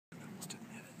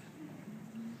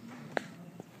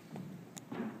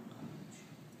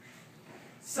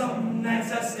Some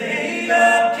nights I stay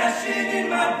up, cashing in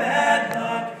my bad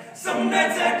luck. Some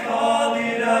nights I call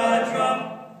it a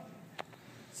drop.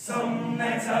 Some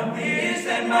nights I wish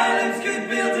that my lips could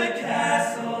build a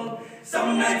castle.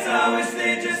 Some nights I wish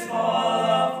they'd just fall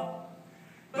off.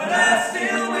 But I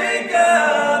still wake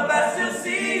up, I still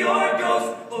see your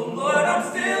ghost. Oh Lord, I'm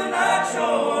still not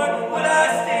sure what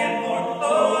I stand for.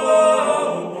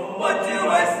 Oh, what do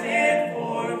I stand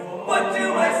for? What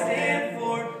do I stand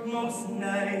for? Most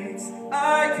nights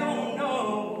I don't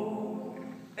know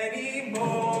anymore.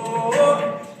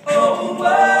 Oh, oh,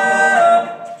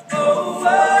 oh, oh,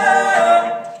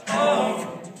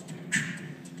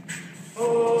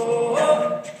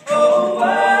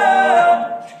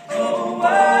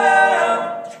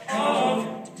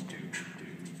 oh.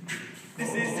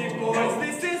 This is it, boys,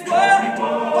 this is what we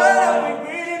want. What are we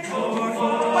waiting for?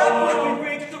 Why would we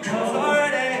break the rules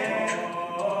already?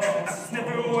 I just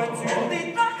never want to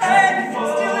leave my head.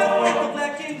 Still at work, the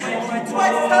black and white, right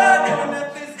twice hard. And I'm at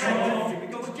this right. Here we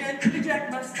go again, reject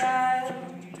my style.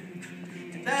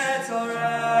 And that's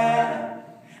alright.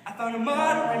 I found a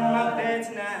model in my bed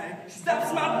tonight. She stops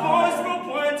my voice from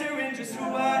wondering just who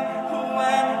I am, or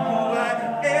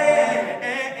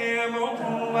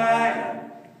who I am.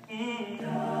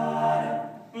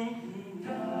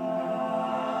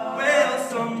 Well,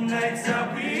 some nights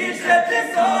I wish that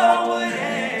this all would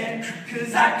end,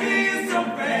 'cause I could use some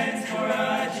friends for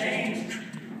a change.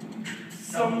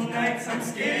 Some nights I'm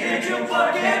scared you'll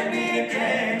forget me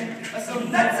again.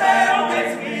 Some nights I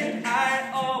always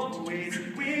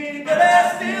win, but I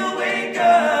still wake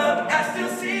up, I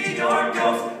still see your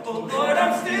ghost. Oh Lord,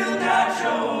 I'm still not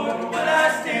sure what I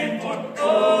stand for.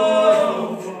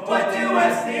 Oh, what do I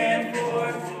stand for?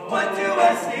 What do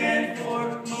I stand for?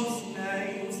 Most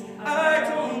nights I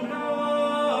don't know.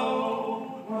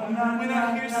 When I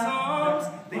hear songs,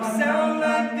 they sound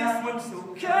like this one, so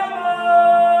come